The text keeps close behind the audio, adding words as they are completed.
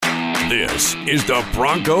This is the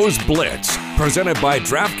Broncos Blitz, presented by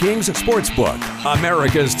DraftKings Sportsbook,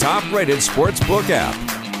 America's top-rated sportsbook app.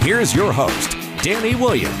 Here's your host, Danny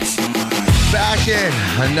Williams. Back in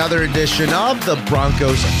another edition of the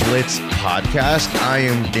Broncos Blitz podcast. I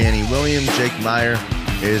am Danny Williams. Jake Meyer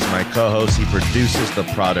is my co-host. He produces the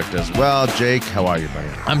product as well. Jake, how are you, buddy?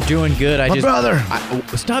 I'm doing good. Brother.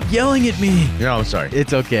 Stop yelling at me. No, I'm sorry.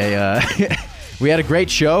 It's okay. We had a great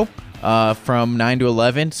show from 9 to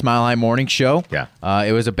 11, Smile High Morning Show. Yeah.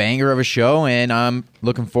 It was a banger of a show, and I'm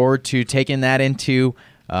looking forward to taking that into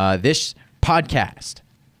this podcast.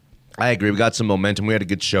 I agree. We got some momentum. We had a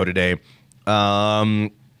good show today.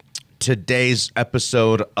 Today's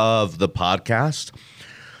episode of the podcast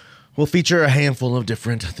will feature a handful of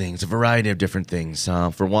different things, a variety of different things.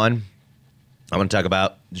 For one, I'm going to talk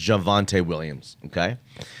about Javonte Williams, okay?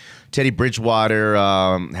 Teddy Bridgewater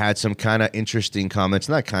had some kind of interesting comments,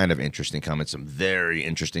 not kind of interesting comments, some very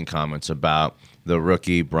interesting comments about the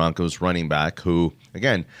rookie Broncos running back who,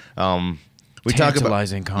 again, we talk about.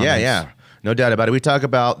 Tantalizing comments. Yeah. No doubt about it. We talk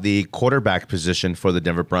about the quarterback position for the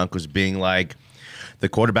Denver Broncos being like the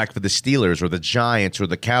quarterback for the Steelers or the Giants or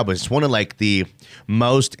the Cowboys. It's one of like the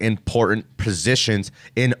most important positions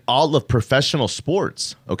in all of professional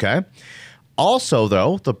sports, okay? Also,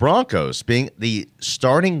 though, the Broncos being the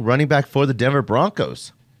starting running back for the Denver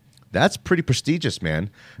Broncos. That's pretty prestigious,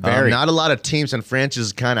 man. Not a lot of teams and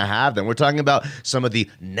franchises kind of have them. We're talking about some of the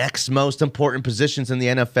next most important positions in the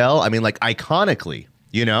NFL. I mean, like iconically.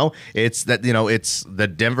 It's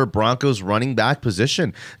the Denver Broncos running back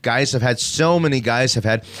position. Many guys have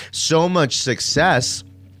had so much success.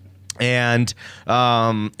 And,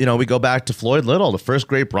 we go back to Floyd Little, the first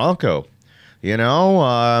great Bronco,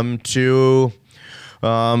 to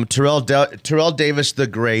Terrell Davis, the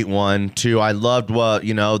great one, to I loved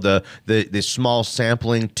the small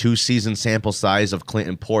sampling, 2-season sample size of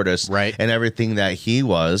Clinton Portis, right, and everything that he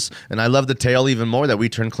was. And I love the tale even more that we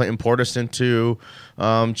turned Clinton Portis into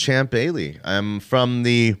Champ Bailey. I'm from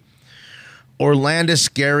the Orlando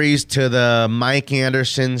Scaries to the Mike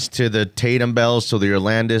Andersons to the Tatum Bells to the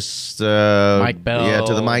Orlandis Mike Bell,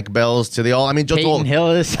 to the Mike Bells to the Peyton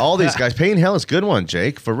Hillis, all these guys. Peyton Hillis, good one,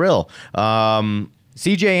 Jake, for real.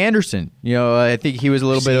 C.J. Anderson, I think he was a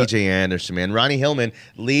little bit. C.J. Anderson, man. Ronnie Hillman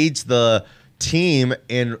leads the team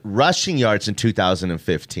in rushing yards in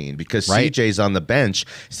 2015 because CJ's on the bench.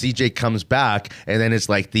 CJ comes back, and then it's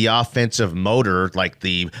like the offensive motor, like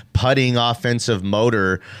the putting offensive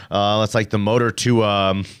motor. It's like the motor to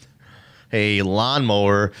a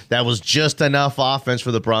lawnmower that was just enough offense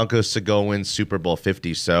for the Broncos to go win Super Bowl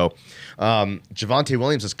 50. So Javonte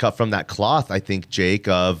Williams is cut from that cloth, I think, Jake,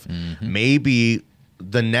 of maybe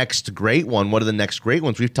the next great one. One of the next great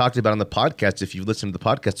ones we've talked about on the podcast, if you've listened to the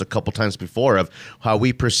podcast a couple times before, of how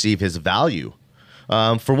we perceive his value.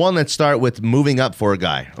 For one, let's start with moving up for a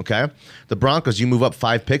guy, okay? The Broncos, you move up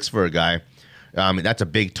 5 picks for a guy. That's a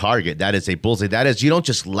big target. That is a bullseye. That is, you don't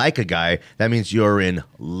just like a guy. That means you're in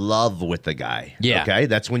love with the guy. Yeah. Okay?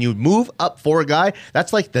 That's when you move up for a guy.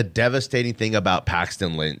 That's like the devastating thing about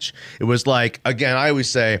Paxton Lynch. It was like, again, I always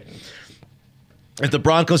say, if the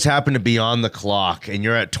Broncos happen to be on the clock and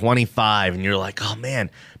you're at 25 and you're like, oh,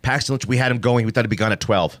 man, Paxton Lynch, we had him going. We thought he'd be gone at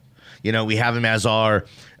 12. We have him as our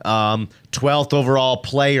 12th overall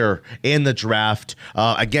player in the draft.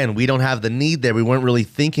 Again, we don't have the need there. We weren't really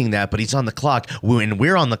thinking that, but he's on the clock. And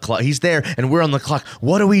we're on the clock. He's there, and we're on the clock.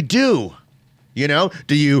 What do we do?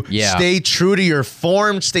 Do you stay true to your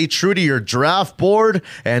form, stay true to your draft board?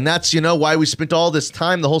 And that's, why we spent all this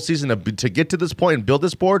time, the whole season, to get to this point and build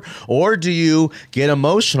this board? Or do you get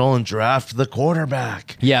emotional and draft the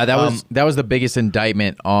quarterback? Yeah, that was the biggest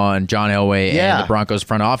indictment on John Elway and the Broncos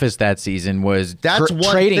front office that season was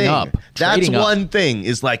trading up. That's one thing,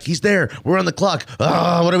 is like, he's there, we're on the clock.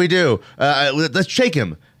 What do we do? Let's shake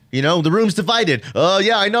him. The room's divided.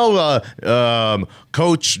 I know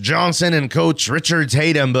Coach Johnson and Coach Richards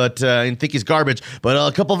hate him, and think he's garbage. But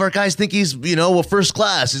a couple of our guys think he's, a first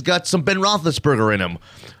class. He's got some Ben Roethlisberger in him,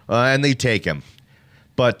 and they take him.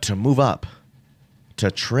 But to move up,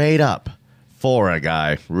 to trade up for a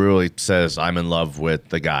guy, really says I'm in love with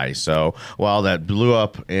the guy. So while that blew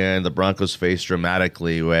up in the Broncos' face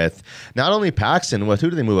dramatically with not only Paxton, who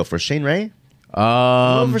did they move up for? Shane Ray?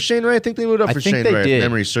 For Shane Ray? I think they moved up for Shane Ray, if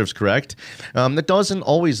memory serves correct. That doesn't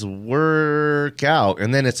always work out.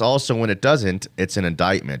 And then it's also, when it doesn't, it's an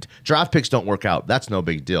indictment. Draft picks don't work out. That's no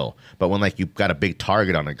big deal. But when you've got a big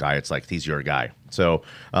target on a guy, it's like, he's your guy. So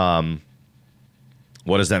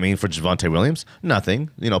what does that mean for Javonte Williams? Nothing.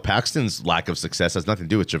 Paxton's lack of success has nothing to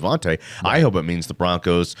do with Javonte. Right. I hope it means the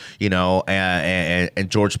Broncos, and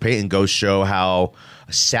George Payton go show how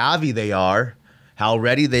savvy they are how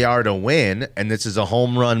ready they are to win, and this is a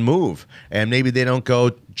home run move. And maybe they don't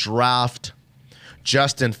go draft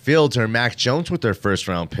Justin Fields or Mac Jones with their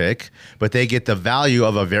first-round pick, but they get the value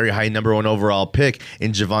of a very high number 1 overall pick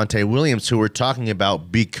in Javonte Williams, who we're talking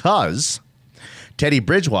about because Teddy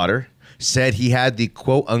Bridgewater said he had the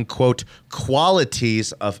quote-unquote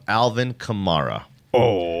qualities of Alvin Kamara.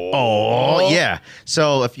 Oh, yeah.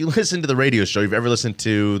 So if you listen to the radio show, if you've ever listened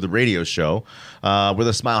to the radio show, we're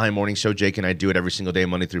the Smile High Morning Show. Jake and I do it every single day,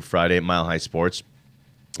 Monday through Friday at Mile High Sports.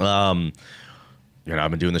 I've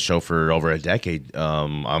been doing the show for over a decade.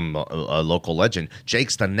 I'm a local legend.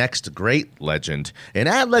 Jake's the next great legend. And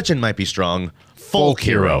that legend might be strong. Folk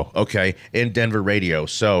hero. Okay, in Denver radio.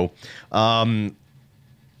 So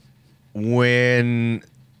when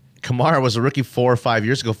Kamara was a rookie 5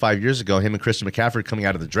 years ago, him and Christian McCaffrey coming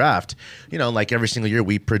out of the draft, like every single year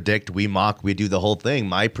we predict, we mock, we do the whole thing.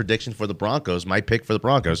 My prediction for the Broncos, my pick for the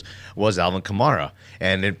Broncos was Alvin Kamara.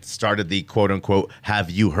 And it started the quote-unquote,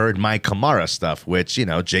 have you heard my Kamara stuff, which,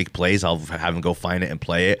 Jake plays. I'll have him go find it and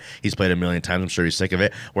play it. He's played it a million times. I'm sure he's sick of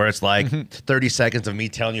it. Where it's like 30 seconds of me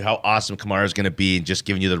telling you how awesome Kamara is going to be and just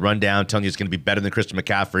giving you the rundown, telling you it's going to be better than Christian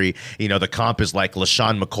McCaffrey. The comp is like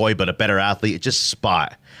LaShawn McCoy, but a better athlete. It just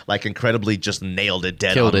spot. Like incredibly just nailed it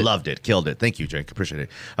dead on. Loved it. Killed it. Thank you, Jake. Appreciate it.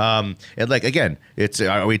 And like, again, it's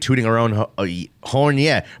are we tooting our own horn?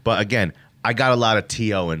 Yeah. But again, I got a lot of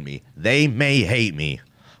TO in me. They may hate me,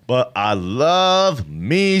 but I love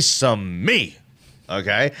me some me.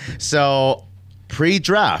 Okay? So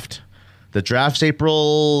pre-draft. The draft's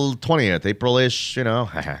April 20th. April-ish, end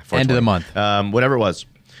of the month. Whatever it was.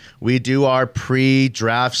 We do our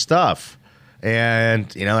pre-draft stuff.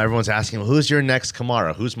 And, everyone's asking, well, who's your next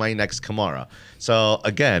Kamara? Who's my next Kamara? So,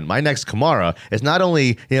 again, my next Kamara is not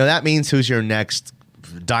only, that means who's your next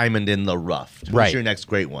diamond in the rough. Who's your next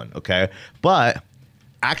great one, okay? But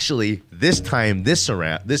actually, this time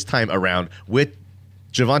around with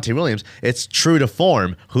Javonte Williams, it's true to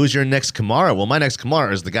form. Who's your next Kamara? Well, my next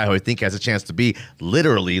Kamara is the guy who I think has a chance to be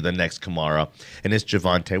literally the next Kamara, and it's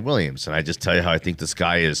Javonte Williams. And I just tell you how I think this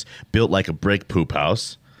guy is built like a brick poop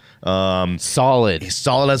house. Solid. He's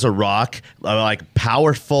solid as a rock, like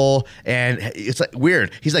powerful, and it's like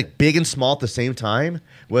weird. He's like big and small at the same time.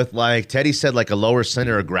 With like Teddy said, like a lower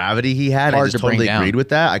center of gravity he had. I just totally agreed with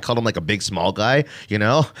that. I called him like a big small guy,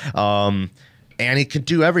 and he can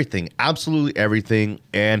do everything, absolutely everything,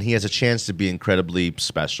 and he has a chance to be incredibly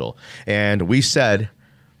special. And we said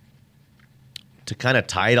to kind of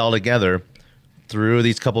tie it all together through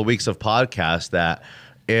these couple of weeks of podcasts that.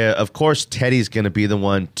 Of course, Teddy's going to be the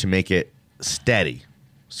one to make it steady,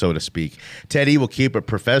 so to speak. Teddy will keep it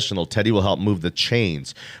professional. Teddy will help move the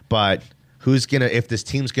chains. But if this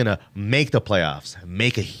team's going to make the playoffs,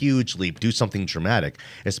 make a huge leap, do something dramatic,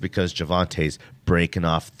 it's because Javonte's breaking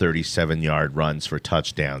off 37-yard runs for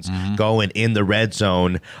touchdowns, going in the red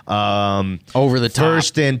zone. Over the top.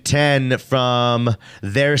 1st and 10 from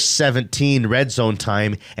their 17 red zone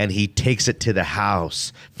time, and he takes it to the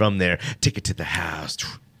house from there. Take it to the house.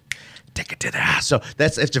 Take it to the house. So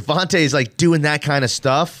that's if Javonte is like doing that kind of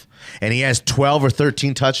stuff, and he has 12 or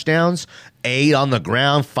 13 touchdowns, 8 on the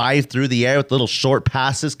ground, 5 through the air with little short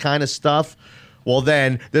passes kind of stuff. Well,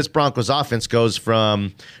 then this Broncos offense goes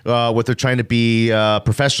from what they're trying to be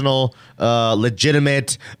professional,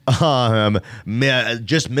 legitimate,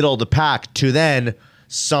 just middle of the pack to then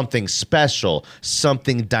something special,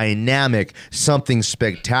 something dynamic, something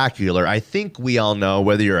spectacular. I think we all know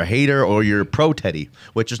whether you're a hater or you're pro Teddy,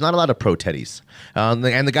 which there's not a lot of pro Teddys. And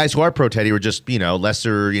the guys who are pro Teddy were just,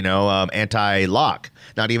 lesser, anti-lock,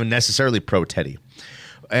 not even necessarily pro Teddy.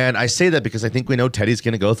 And I say that because I think we know Teddy's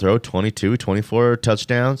going to go throw 22, 24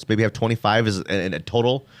 touchdowns, maybe have 25 as in a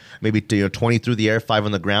total, maybe 20 through the air, 5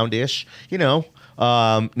 on the ground-ish,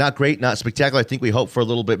 Not great, not spectacular. I think we hope for a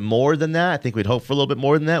little bit more than that. I think we'd hope for a little bit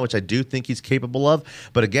more than that, which I do think he's capable of.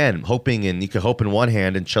 But again, hoping, and you could hope in one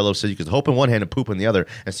hand, and Cello said you could hope in one hand and poop in the other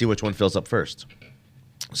and see which one fills up first.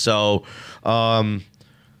 So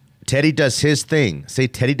Teddy does his thing. Say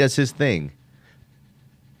Teddy does his thing.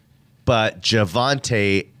 But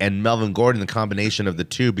Javonte and Melvin Gordon, the combination of the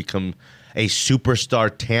two, become a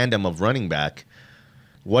superstar tandem of running back.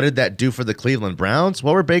 What did that do for the Cleveland Browns?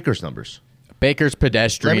 What were Baker's numbers? Baker's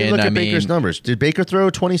pedestrian. Let me look at Baker's numbers. Did Baker throw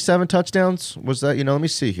 27 touchdowns? Was that, let me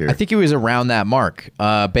see here. I think he was around that mark.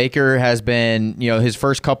 Baker has been, his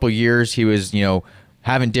first couple years, he was,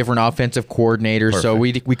 having different offensive coordinators. Perfect. So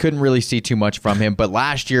we couldn't really see too much from him. But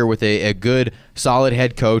last year with a good, solid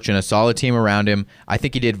head coach and a solid team around him, I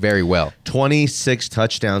think he did very well. 26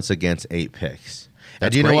 touchdowns against 8 picks.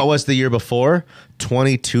 And do you know what was the year before?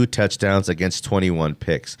 22 touchdowns against 21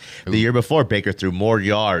 picks. Ooh. The year before, Baker threw more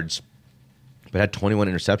yards but had 21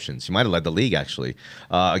 interceptions. He might have led the league actually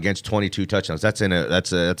against 22 touchdowns. That's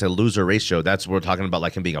a loser ratio. That's what we're talking about,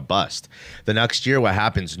 like him being a bust. The next year, what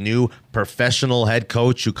happens? New professional head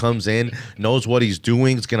coach who comes in, knows what he's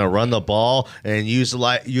doing, is going to run the ball and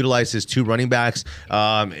utilize his 2 running backs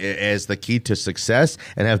as the key to success,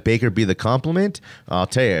 and have Baker be the complement. I'll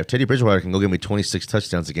tell you, if Teddy Bridgewater can go give me 26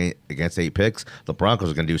 touchdowns against 8 picks, the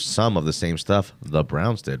Broncos are going to do some of the same stuff the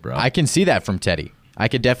Browns did, bro. I can see that from Teddy. I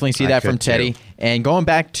could definitely see that from Teddy. And going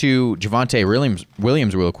back to Javonte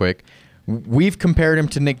Williams real quick, we've compared him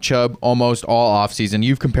to Nick Chubb almost all offseason.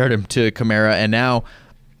 You've compared him to Kamara, and now,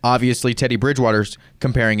 obviously, Teddy Bridgewater's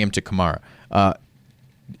comparing him to Kamara.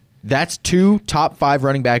 That's 2 top 5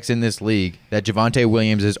 running backs in this league that Javonte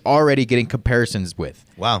Williams is already getting comparisons with.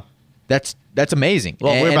 Wow. That's amazing.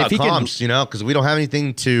 Well, we're about comps, because we don't have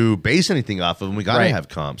anything to base anything off of, and we got to have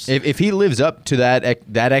comps. If he lives up to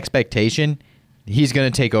that expectation, he's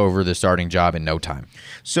going to take over the starting job in no time.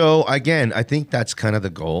 So, again, I think that's kind of the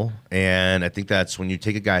goal. And I think that's when you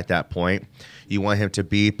take a guy at that point, you want him to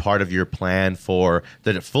be part of your plan for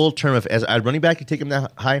the full term of as a running back. You take him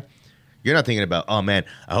that high, you're not thinking about, oh, man,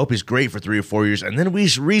 I hope he's great for 3 or 4 years, and then we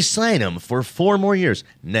re-sign him for 4 more years.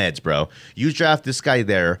 Neds, bro. You draft this guy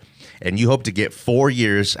there, and you hope to get 4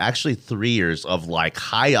 years, actually 3 years of, like,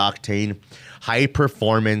 high-octane,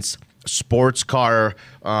 high-performance sports car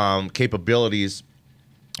capabilities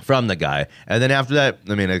from the guy. And then after that,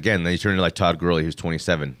 I mean, again, then you turn into like Todd Gurley, who's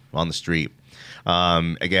 27 on the street.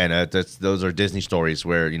 Again, those are Disney stories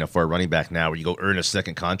where, for a running back now where you go earn a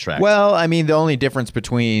second contract. Well, I mean, the only difference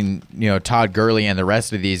between, Todd Gurley and the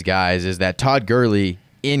rest of these guys is that Todd Gurley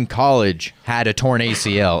in college had a torn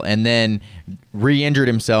ACL and then re-injured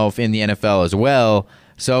himself in the NFL as well.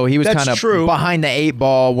 So he was kind of behind the 8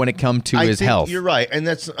 ball when it comes to his health. You're right. And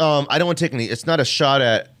that's I don't want to take any. It's not a shot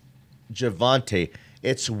at Javonte.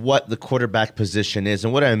 It's what the quarterback position is.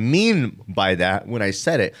 And what I mean by that when I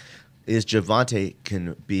said it is Javonte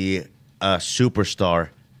can be a superstar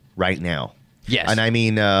right now. Yes. And I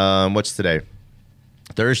mean, what's today?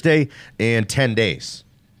 Thursday in 10 days.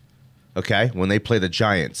 Okay? When they play the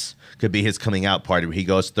Giants. Could be his coming out party where he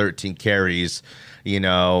goes 13 carries,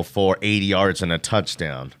 for 80 yards and a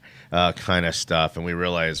touchdown kind of stuff. And we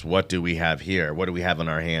realize, what do we have here? What do we have on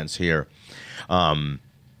our hands here? 10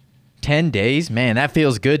 days? Man, that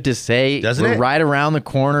feels good to say. Doesn't We're it? right around the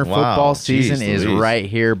corner. Wow, Football season is right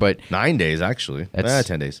here. But 9 days, actually.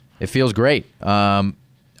 10 days. It feels great.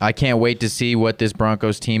 I can't wait to see what this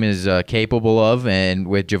Broncos team is capable of. And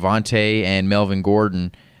with Javonte and Melvin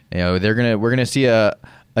Gordon, we're gonna see a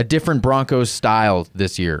different Broncos style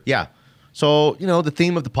this year. Yeah. So, the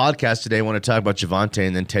theme of the podcast today, I want to talk about Javonte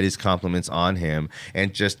and then Teddy's compliments on him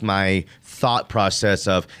and just my thought process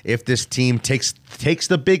of if this team takes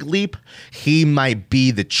the big leap, he might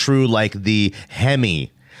be the true, like the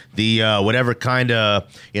Hemi, the whatever kind of,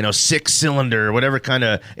 6-cylinder, whatever kind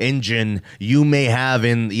of engine you may have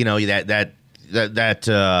in, that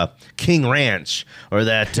King Ranch or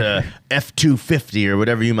that F-250 or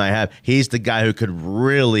whatever you might have. He's the guy who could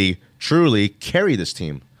really, truly carry this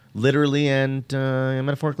team. Literally and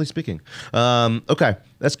metaphorically speaking. Okay,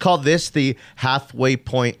 let's call this the halfway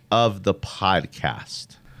point of the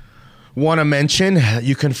podcast. Want to mention,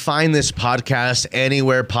 you can find this podcast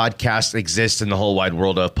anywhere podcasts exist in the whole wide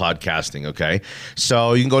world of podcasting, okay?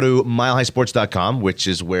 So you can go to milehighsports.com, which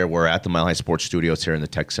is where we're at, the Mile High Sports Studios here in the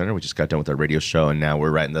Tech Center. We just got done with our radio show, and now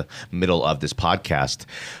we're right in the middle of this podcast.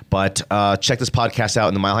 But check this podcast out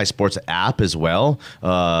in the Mile High Sports app as well.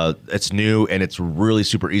 It's new, and it's really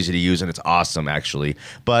super easy to use, and it's awesome, actually.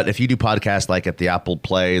 But if you do podcasts like at the Apple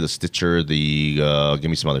Play, the Stitcher, give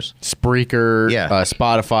me some others. Spreaker,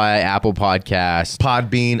 Spotify, Apple Podcast,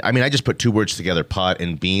 Podbean. I mean, I just put 2 words together, pod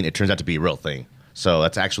and bean. It turns out to be a real thing. So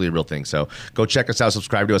that's actually a real thing. So go check us out,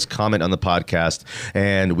 subscribe to us, comment on the podcast,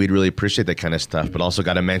 and we'd really appreciate that kind of stuff. But also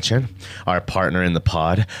got to mention our partner in the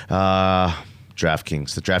pod,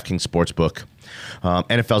 DraftKings, the DraftKings Sportsbook.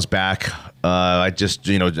 NFL's back. I just,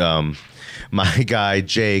 my guy,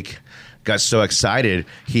 Jake, got so excited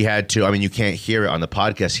he had to, you can't hear it on the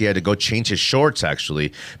podcast, he had to go change his shorts,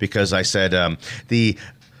 actually, because I said the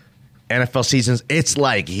NFL seasons, it's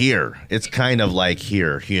like here. It's kind of like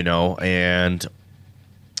here, and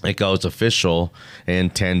it goes official in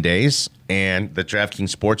 10 days. And the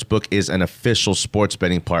DraftKings Sportsbook is an official sports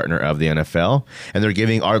betting partner of the NFL. And they're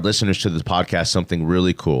giving our listeners to the podcast something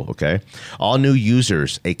really cool, okay? All new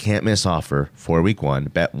users, a can't-miss offer for Week 1.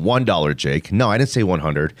 Bet $1, Jake. No, I didn't say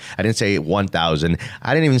 100. I didn't say 1,000.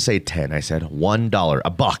 I didn't even say 10. I said $1, a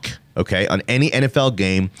buck. okay, on any NFL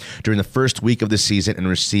game during the first week of the season and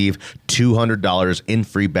receive $200 in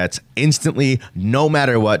free bets instantly, no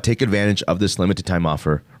matter what. Take advantage of this limited time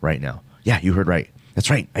offer right now. Yeah, you heard right. That's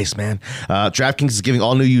right, Iceman. DraftKings is giving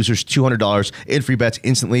all new users $200 in free bets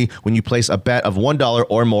instantly when you place a bet of $1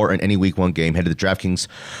 or more in any Week 1 game. Head to the DraftKings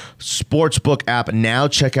Sportsbook app now.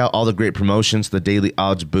 Check out all the great promotions, the daily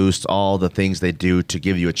odds boost, all the things they do to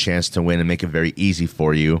give you a chance to win and make it very easy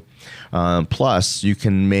for you. Plus, you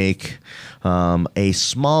can make a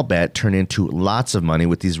small bet turn into lots of money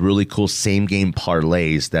with these really cool same-game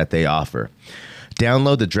parlays that they offer.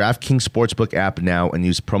 Download the DraftKings Sportsbook app now and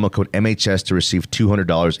use promo code MHS to receive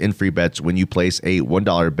 $200 in free bets when you place a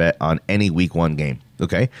 $1 bet on any Week 1 game.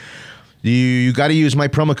 Okay? You got to use my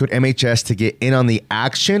promo code MHS to get in on the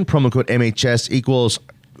action. Promo code MHS equals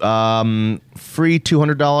free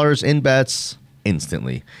 $200 in bets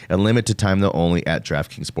instantly. A limited time, though, only at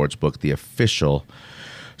DraftKings Sportsbook, the official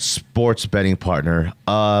sports betting partner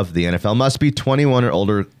of the NFL. Must be 21 or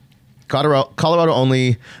older. Colorado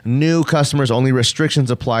only. New customers only.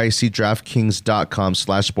 Restrictions apply. See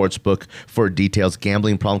DraftKings.com/sportsbook for details.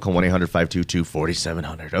 Gambling problem? Call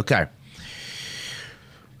 1-800-522-4700. Okay.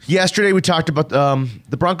 Yesterday we talked about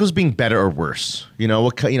the Broncos being better or worse.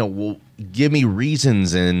 Give me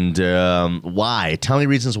reasons and why. Tell me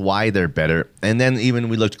reasons why they're better. And then even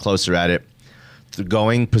we looked closer at it,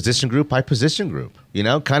 going position group by position group.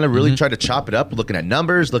 Kind of really try to chop it up, looking at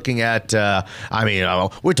numbers, looking at,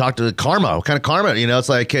 we talked to karma. What kind of karma? It's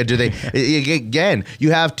like, do they, again,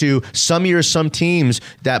 you have to, some years, some teams,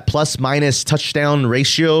 that plus minus touchdown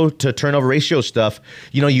ratio to turnover ratio stuff,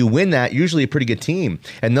 you win that, usually a pretty good team.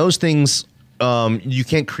 And those things, you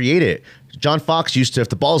can't create it. John Fox used to, if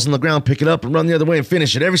the ball's on the ground, pick it up and run the other way and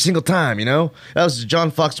finish it every single time, That was John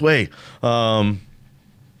Fox way.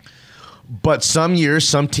 But some years,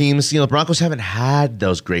 some teams, the Broncos haven't had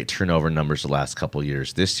those great turnover numbers the last couple of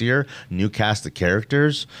years. This year, new cast of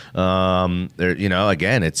characters. Again,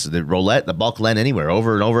 it's the roulette, the ball can land anywhere,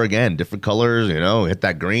 over and over again. Different colors, hit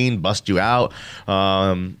that green, bust you out.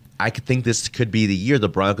 I could think this could be the year the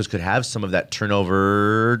Broncos could have some of that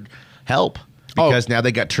turnover help because now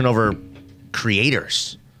they got turnover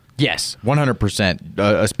creators. Yes, 100%,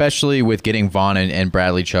 especially with getting Vaughn and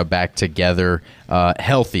Bradley Chubb back together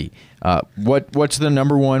healthy. What's the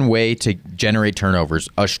number one way to generate turnovers?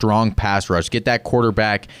 A strong pass rush. Get that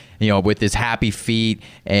quarterback, with his happy feet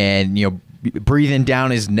and, breathing down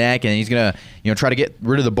his neck, and he's going to, try to get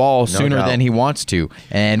rid of the ball sooner than he wants to.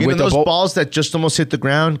 And with those balls that just almost hit the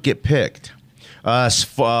ground get picked.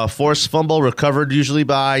 Forced fumble recovered usually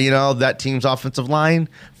by that team's offensive line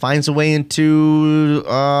finds a way into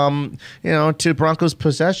to Broncos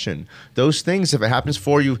possession. Those things, if it happens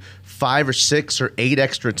for you 5 or 6 or 8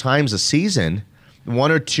 extra times a season,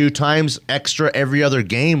 1 or 2 times extra every other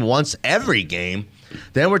game, once every game,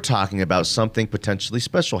 then we're talking about something potentially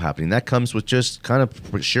special happening. That comes with just kind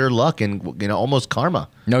of sheer luck and almost karma.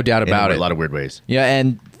 No doubt about it. In a lot of weird ways. Yeah,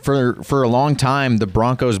 and for a long time, the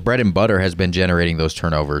Broncos' bread and butter has been generating those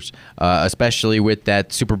turnovers, especially with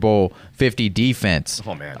that Super Bowl 50 defense.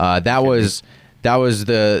 Oh man, that was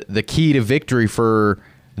the key to victory for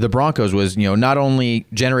the Broncos was not only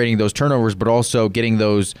generating those turnovers but also getting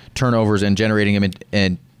those turnovers and generating them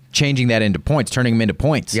and changing that into points, turning them into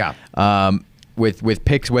points. Yeah. With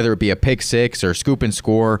picks, whether it be a pick six or scoop and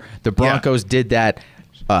score, the Broncos did that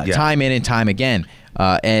time in and time again.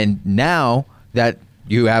 And now that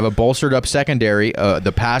you have a bolstered up secondary,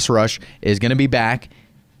 the pass rush is going to be back,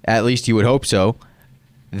 at least you would hope so,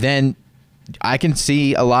 then I can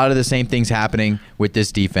see a lot of the same things happening with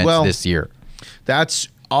this defense this year. That's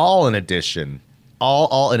all in addition.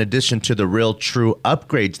 All in addition to the real true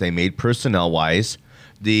upgrades they made personnel-wise.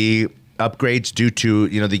 The upgrades due to,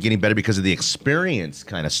 they're getting better because of the experience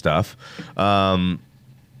kind of stuff,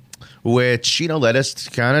 which, led us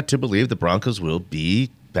kind of to believe the Broncos will be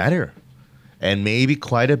better and maybe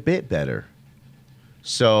quite a bit better.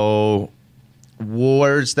 So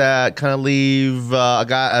where's that kind of leave?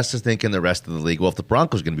 Got us to thinking the rest of the league. Well, if the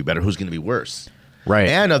Broncos are going to be better, who's going to be worse? Right.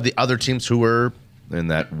 And of the other teams who were in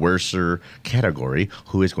that worser category,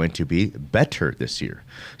 who is going to be better this year?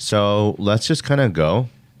 So let's just kind of go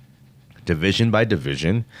division by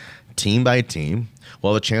division, team by team.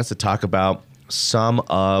 We'll have a chance to talk about some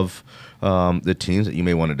of the teams that you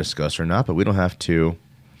may want to discuss or not, but we don't have to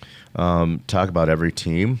talk about every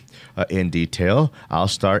team in detail. I'll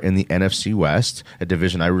start in the NFC West, a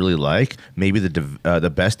division I really like, maybe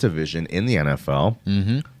the best division in the NFL.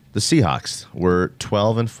 Mm-hmm. The Seahawks were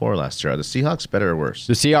 12-4 last year. Are the Seahawks better or worse?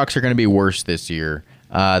 The Seahawks are going to be worse this year.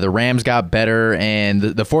 The Rams got better, and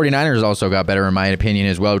the 49ers also got better, in my opinion,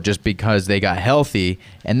 as well, just because they got healthy.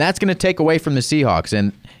 And that's going to take away from the Seahawks.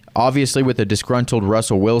 And obviously, with a disgruntled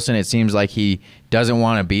Russell Wilson, it seems like he doesn't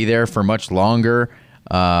want to be there for much longer.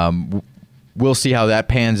 We'll see how that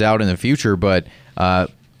pans out in the future, but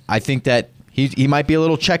I think that he might be a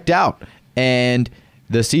little checked out. And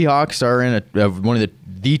the Seahawks are in one of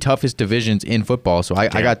the toughest divisions in football, so I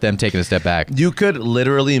got them taking a step back. You could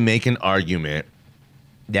literally make an argument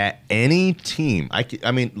that any team,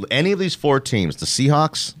 I mean, any of these 4 teams, the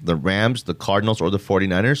Seahawks, the Rams, the Cardinals, or the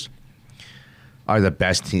 49ers, are the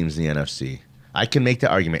best teams in the NFC. I can make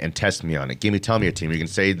that argument and test me on it. Tell me your team. You can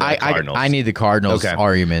say the Cardinals. I need the Cardinals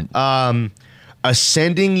argument.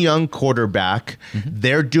 Ascending young quarterback.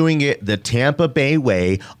 They're doing it the Tampa Bay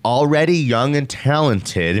way, already young and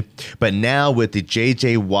talented, but now with the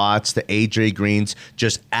J.J. Watts, the A.J. Greens,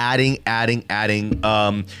 just adding,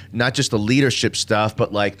 not just the leadership stuff,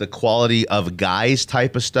 but like the quality of guys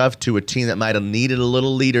type of stuff to a team that might have needed a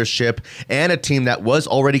little leadership, and a team that was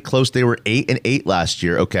already close. They were 8-8 last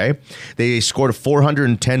year, okay? They scored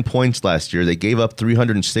 410 points last year. They gave up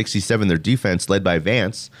 367. Their defense, led by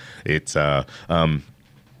Vance,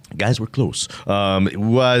 guys were close.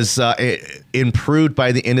 Was improved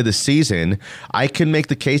by the end of the season. I can make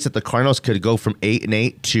the case that the Cardinals could go from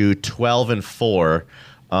 8-8 to 12-4,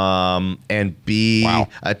 and be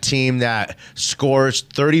a team that scores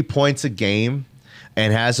 30 points a game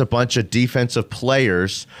and has a bunch of defensive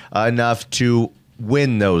players enough to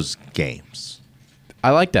win those games. I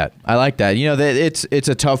like that. You know, it's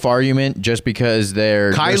a tough argument just because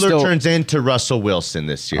Kyler turns into Russell Wilson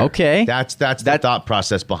this year. Okay. That's the thought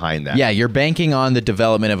process behind that. Yeah, you're banking on the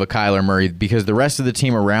development of a Kyler Murray because the rest of the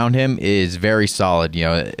team around him is very solid. You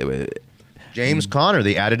know, James Conner,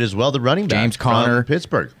 they added as well, the running back. James Conner, from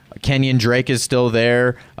Pittsburgh. Kenyon Drake is still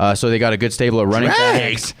there, so they got a good stable of running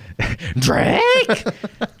backs. Drake!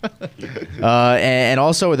 And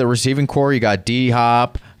also with the receiving core, you got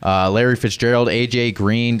D-Hop, Larry Fitzgerald, A.J.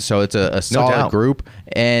 Green, so it's a solid group.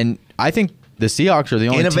 And I think the Seahawks are the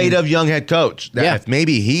only innovative young head coach. If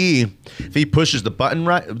maybe if he pushes the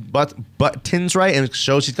buttons right and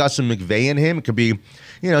shows he's got some McVay in him, it could be,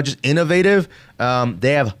 just innovative.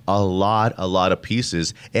 They have a lot of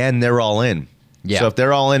pieces, and they're all in. Yeah. So if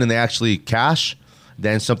they're all in and they actually cash,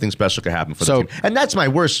 then something special could happen for the team. And that's my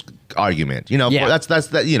worst argument. That's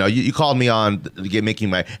that. You called me on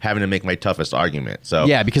having to make my toughest argument. So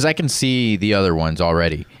yeah, because I can see the other ones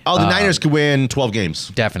already. Oh, the Niners could win 12 games,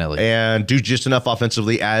 definitely, and do just enough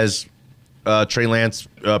offensively as Trey Lance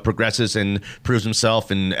progresses and proves himself,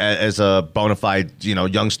 and as a bona fide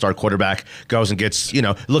young star quarterback goes and gets it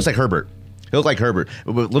looks like Herbert. He looked like Herbert,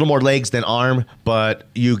 with a little more legs than arm, but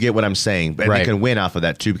you get what I'm saying. And they can win off of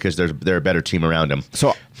that, too, because they're a better team around him.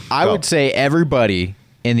 So I would say everybody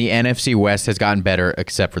in the NFC West has gotten better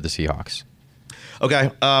except for the Seahawks.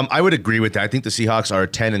 Okay, I would agree with that. I think the Seahawks are a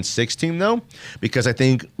 10-6 team, though, because I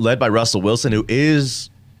think led by Russell Wilson, who is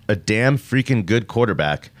a damn freaking good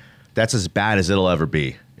quarterback, that's as bad as it'll ever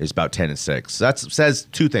be, is about 10-6. So that says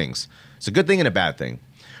two things. It's a good thing and a bad thing.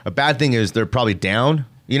 A bad thing is they're probably down,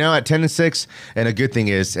 at 10-6, and a good thing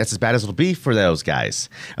is that's as bad as it'll be for those guys.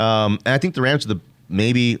 And I think the Rams are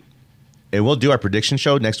and we'll do our prediction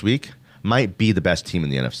show next week, might be the best team in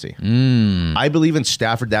the NFC. I believe in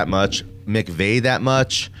Stafford that much, McVay that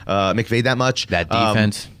much.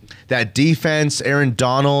 That defense, Aaron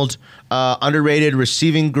Donald, underrated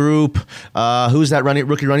receiving group. Who's that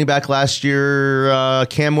rookie running back last year?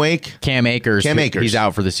 Cam Akers. He's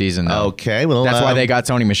out for the season, though. Okay, well, that's why they got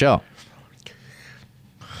Sony Michel.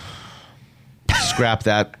 Scrap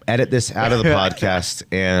that. Edit this out of the podcast,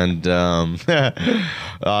 and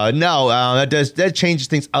that changes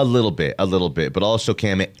things a little bit. But also,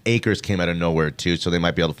 Cam Akers came out of nowhere too, so they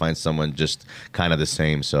might be able to find someone just kind of the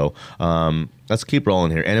same. So let's keep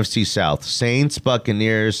rolling here. NFC South: Saints,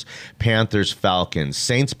 Buccaneers, Panthers, Falcons.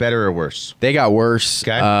 Saints better or worse? They got worse.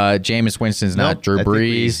 Okay. Jameis Winston's not Drew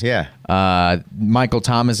Brees. Michael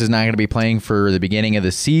Thomas is not going to be playing for the beginning of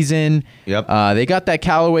the season. Yep. They got that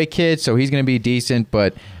Callaway kid, so he's going to be decent,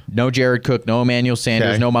 but no Jared Cook, no Emmanuel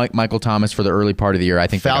Sanders, no Michael Thomas for the early part of the year. I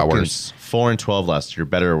think Falcons, they got worse. 4-12 last year.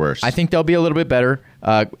 Better or worse? I think they'll be a little bit better.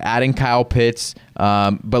 Adding Kyle Pitts,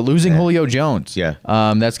 but losing Julio Jones. Yeah.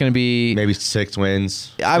 That's going to be maybe 6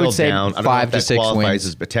 wins. I would say down. 5 to 6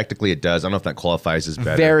 wins. But technically it does. I don't know if that qualifies as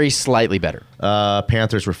better. Very slightly better.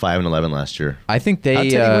 Panthers were 5-11 last year. I think they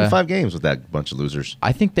win 5 games with that bunch of losers.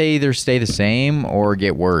 I think they either stay the same or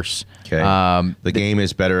get worse. Okay. The game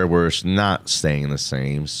is better or worse, not staying the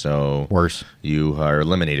same. So worse. You are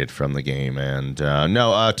eliminated from the game. And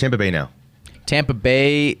Tampa Bay now. Tampa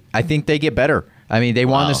Bay, I think they get better. I mean, they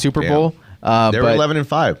won the Super damn. Bowl. They were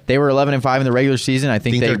 11-5. They were 11-5 in the regular season. I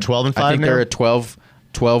think they're 12-5 I think now? they're a 12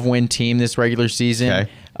 win team this regular season. Okay.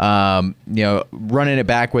 Running it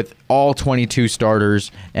back with all 22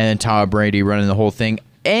 starters and then Tom Brady running the whole thing.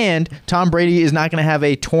 And Tom Brady is not going to have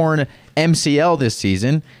a torn MCL this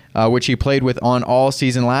season, which he played with on all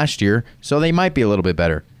season last year. So they might be a little bit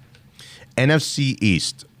better. NFC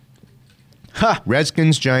East.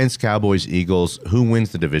 Redskins, Giants, Cowboys, Eagles. Who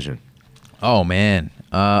wins the division? Oh, man.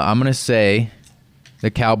 I'm going to say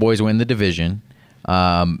the Cowboys win the division.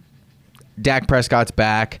 Dak Prescott's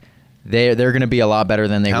back. They're going to be a lot better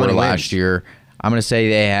than they were last year. I'm going to say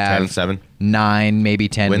they have 10-7. 9, maybe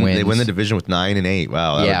 10 wins. They win the division with 9-8.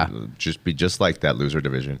 Wow. That would just be just like that loser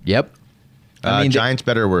division. Yep. I mean, Giants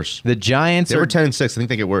better or worse? The Giants They were 10-6. I think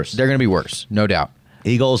they get worse. They're going to be worse, no doubt.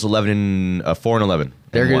 Eagles 4-11.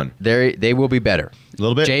 They will be better. A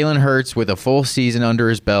little bit. Jalen Hurts with a full season under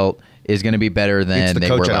his belt is going to be better than It's the they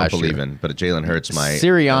coach were I last don't year. believe in, but Jalen Hurts might.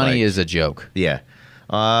 Sirianni is a joke. Yeah.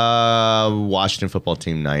 Washington football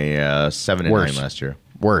team 7-9 last year.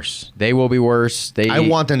 Worse. They will be worse. I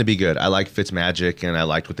want them to be good. I like Fitzmagic, and I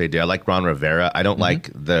liked what they did. I like Ron Rivera. I don't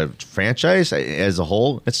like the franchise as a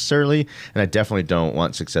whole necessarily, and I definitely don't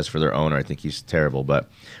want success for their owner. I think he's terrible, but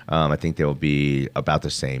I think they will be about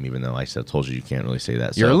the same, even though I told you can't really say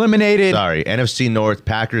that. You're eliminated. Sorry. NFC North,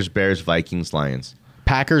 Packers, Bears, Vikings, Lions.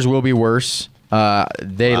 Packers will be worse.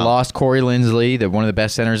 They lost Corey Linsley, one of the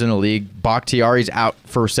best centers in the league. Bakhtiari's out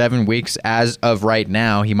for 7 weeks as of right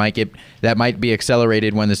now. That might be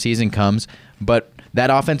accelerated when the season comes. But that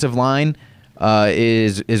offensive line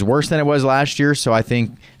is worse than it was last year. So I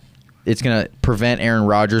think it's going to prevent Aaron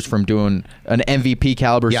Rodgers from doing an MVP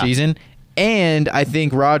caliber season. And I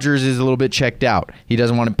think Rodgers is a little bit checked out. He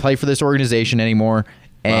doesn't want to play for this organization anymore.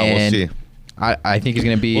 And we'll see. I think he's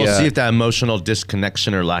going to be... We'll see if that emotional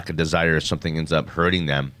disconnection or lack of desire or something ends up hurting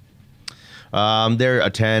them. They're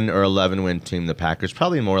a 10 or 11 win team. The Packers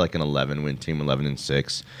probably more like an 11 win team,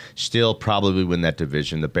 11-6. Still probably win that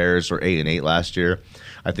division. The Bears were 8-8 last year.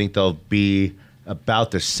 I think they'll be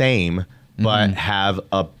about the same, but have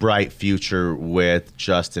a bright future with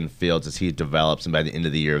Justin Fields as he develops. And by the end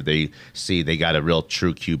of the year, they got a real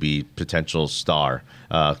true QB potential star,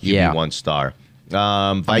 QB1 star.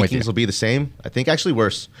 Vikings will be the same. I think actually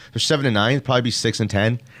worse. They're 7-9. Probably be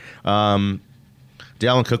 6-10.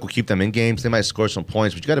 Dalvin Cook will keep them in games. They might score some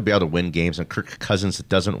points, but you got to be able to win games. And Kirk Cousins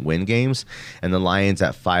doesn't win games. And the Lions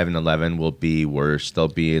at 5-11 will be worse. They'll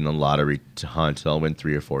be in the lottery hunt. They'll win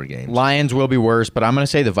 3 or 4 games. Lions will be worse, but I'm going to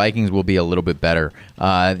say the Vikings will be a little bit better.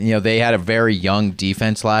 They had a very young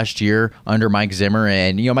defense last year under Mike Zimmer,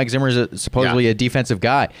 and Mike Zimmer is supposedly a defensive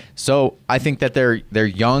guy. So I think that their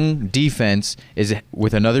young defense is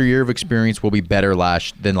with another year of experience will be better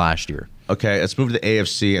than last year. Okay, let's move to the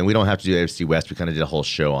AFC, and we don't have to do AFC West. We kind of did a whole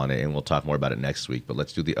show on it, and we'll talk more about it next week. But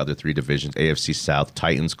let's do the other 3 divisions: AFC South,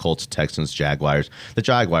 Titans, Colts, Texans, Jaguars. The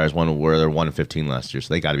Jaguars they're 1-15 last year,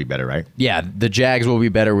 so they got to be better, right? Yeah, the Jags will be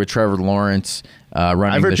better with Trevor Lawrence running the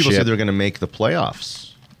ship. I've heard people say they're going to make the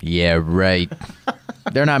playoffs. Yeah, right.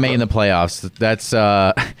 They're not making the playoffs. That's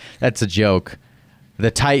a joke.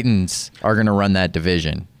 The Titans are going to run that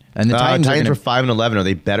division, and the Titans are 5-11. Are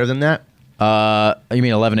they better than that? You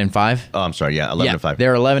mean 11-5? Oh, I'm sorry. Yeah, 11-5.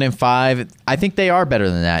 They're 11-5. I think they are better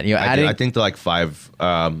than that. I think they're like 5.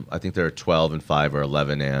 I think they're 12-5 or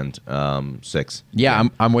 11-6. Yeah,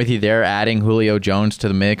 I'm with you there. Adding Julio Jones to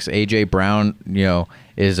the mix, AJ Brown,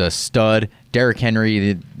 is a stud. Derrick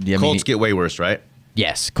Henry. Colts get way worse, right?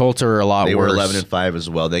 Yes, Colts are a lot worse. They were 11-5 as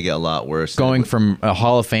well. They get a lot worse. Going from a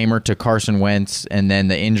Hall of Famer to Carson Wentz, and then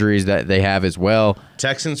the injuries that they have as well.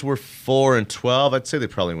 Texans were 4-12. I'd say they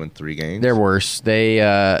probably win 3 games. They're worse.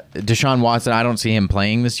 Deshaun Watson, I don't see him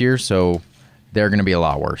playing this year, so they're going to be a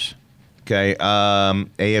lot worse. Okay,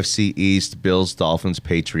 AFC East: Bills, Dolphins,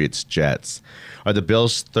 Patriots, Jets. Are the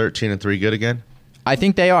Bills 13-3 good again? I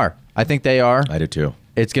think they are. I do too.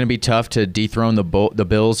 It's going to be tough to dethrone the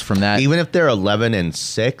Bills from that. Even if they're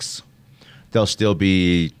 11-6, they'll still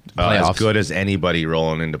be as good as anybody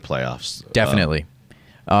rolling into playoffs. Definitely.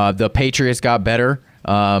 The Patriots got better.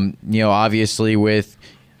 Obviously with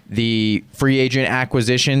the free agent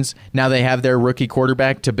acquisitions, now they have their rookie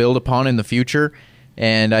quarterback to build upon in the future,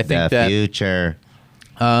 and I think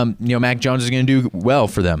Mac Jones is going to do well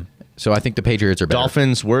for them. So I think the Patriots are better.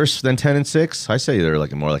 Dolphins worse than 10-6? I say they're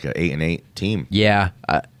more like an 8-8 team. Yeah,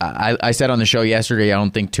 I said on the show yesterday I don't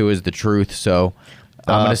think 2 is the truth, so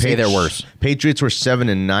I'm going to say they're worse. Patriots were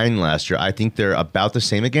 7-9 last year. I think they're about the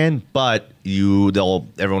same again, but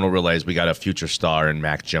everyone will realize we got a future star in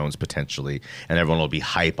Mac Jones potentially, and everyone will be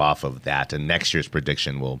hype off of that. And next year's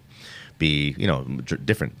prediction will be,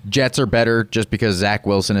 different. Jets are better just because Zach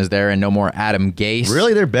Wilson is there and no more Adam Gase.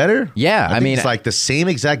 Really, they're better? Yeah, I mean, it's like the same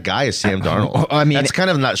exact guy as Sam Darnold. I mean, that's kind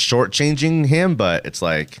of not shortchanging him, but it's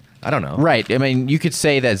like, I don't know. Right. I mean, you could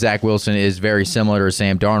say that Zach Wilson is very similar to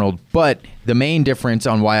Sam Darnold, but the main difference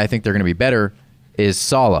on why I think they're going to be better is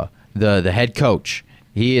Saleh, the head coach.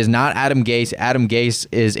 He is not Adam Gase. Adam Gase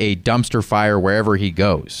is a dumpster fire wherever he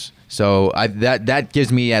goes. So that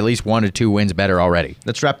gives me at least 1 to 2 wins better already.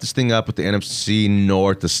 Let's wrap this thing up with the NFC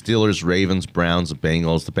North, the Steelers, Ravens, Browns, the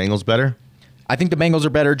Bengals. The Bengals better? I think the Bengals are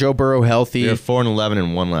better. Joe Burrow healthy. They're 4-11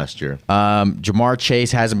 and 1 last year. Jamar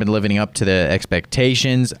Chase hasn't been living up to the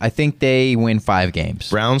expectations. I think they win 5 games.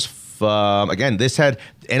 Browns, again,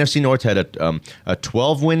 NFC North had a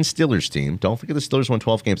 12-win Steelers team. Don't forget the Steelers won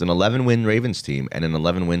 12 games, an 11-win Ravens team, and an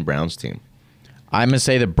 11-win Browns team. I'm going to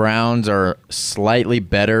say the Browns are slightly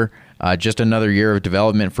better. Just another year of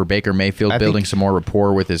development for Baker Mayfield, building some more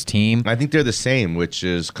rapport with his team. I think they're the same, which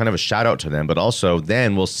is kind of a shout-out to them. But also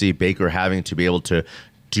then we'll see Baker having to be able to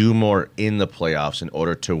do more in the playoffs in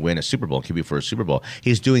order to win a Super Bowl, QB for a Super Bowl.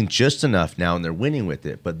 He's doing just enough now, and they're winning with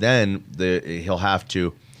it. But then he'll have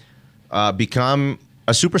to become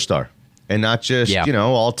a superstar and not just,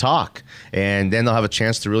 all talk. And then they'll have a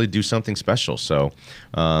chance to really do something special. So,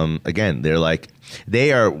 again, they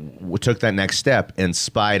took that next step in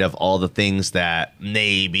spite of all the things that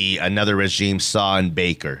maybe another regime saw in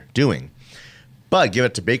Baker doing. But give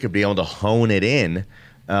it to Baker being able to hone it in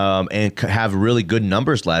and have really good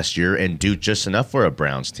numbers last year and do just enough for a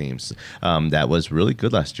Browns team. That was really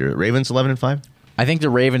good last year. Ravens 11-5? I think the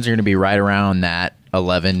Ravens are going to be right around that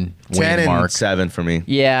 11 win mark. 10-7 for me.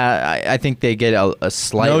 Yeah, I think they get a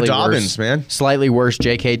slightly no Dobbins, man. Slightly worse.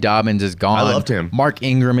 J.K. Dobbins is gone. I loved him. Mark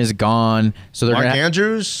Ingram is gone. So they're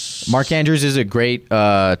Andrews. Mark Andrews is a great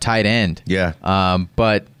tight end. Yeah.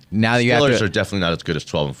 But now you have to. Steelers are definitely not as good as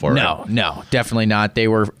 12-4. No, no, definitely not. They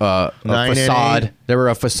were a facade. They were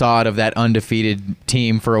a facade of that undefeated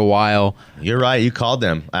team for a while. You're right. You called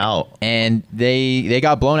them out, and they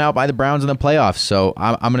got blown out by the Browns in the playoffs. So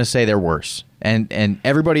I'm going to say they're worse. And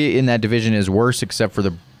everybody in that division is worse except for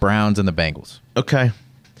the Browns and the Bengals. Okay.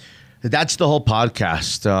 That's the whole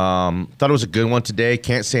podcast. Thought it was a good one today.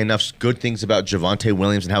 Can't say enough good things about Javonte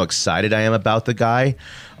Williams and how excited I am about the guy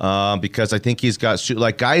because I think he's got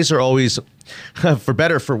 – guys are always – for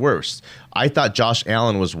better or for worse. I thought Josh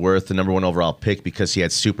Allen was worth the number 1 overall pick because he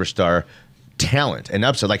had superstar – talent and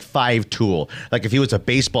upside, like 5-tool. Like if he was a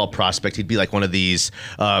baseball prospect, he'd be like one of these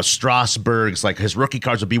Strasburgs. Like his rookie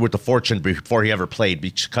cards would be worth a fortune before he ever played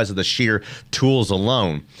because of the sheer tools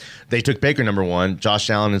alone. They took Baker number 1.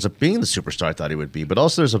 Josh Allen ends up being the superstar I thought he would be. But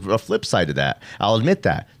also there's a flip side to that. I'll admit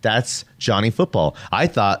that. That's Johnny Football. I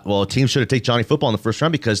thought, well, a team should have taken Johnny Football in the first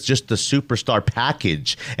round because just the superstar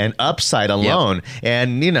package and upside alone. Yep.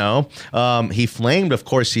 And, he flamed, of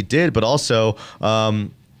course he did, but also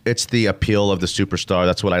it's the appeal of the superstar.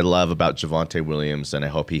 That's what I love about Javonte Williams, and I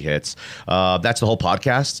hope he hits. That's the whole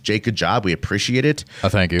podcast. Jake, good job. We appreciate it.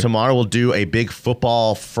 Thank you. Tomorrow we'll do a big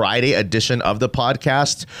Football Friday edition of the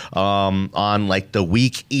podcast on the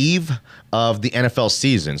week eve of the NFL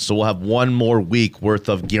season. So we'll have 1 more week worth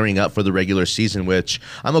of gearing up for the regular season, which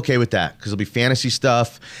I'm okay with that because it'll be fantasy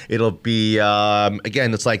stuff. It'll be,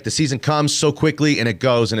 again, it's like the season comes so quickly and it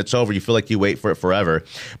goes and it's over. You feel like you wait for it forever.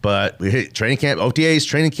 But we hit training camp, OTAs,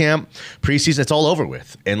 training camp, preseason, it's all over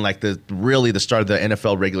with. And the start of the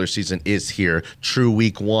NFL regular season is here. True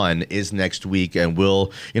week 1 is next week, and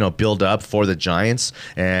we'll, build up for the Giants,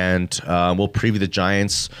 and we'll preview the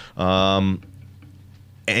Giants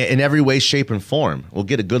in every way, shape, and form. We'll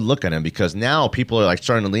get a good look at him because now people are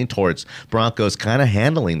starting to lean towards Broncos kind of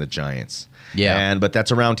handling the Giants. Yeah. But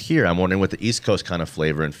that's around here. I'm wondering what the East Coast kind of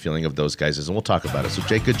flavor and feeling of those guys is, and we'll talk about it. So,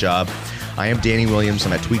 Jake, good job. I am Danny Williams.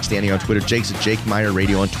 I'm at TweetsDanny on Twitter. Jake's at Jake Meyer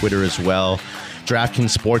Radio on Twitter as well.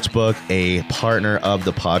 DraftKings Sportsbook, a partner of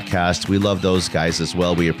the podcast. We love those guys as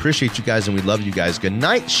well. We appreciate you guys, and we love you guys. Good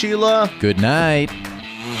night, Sheila. Good night.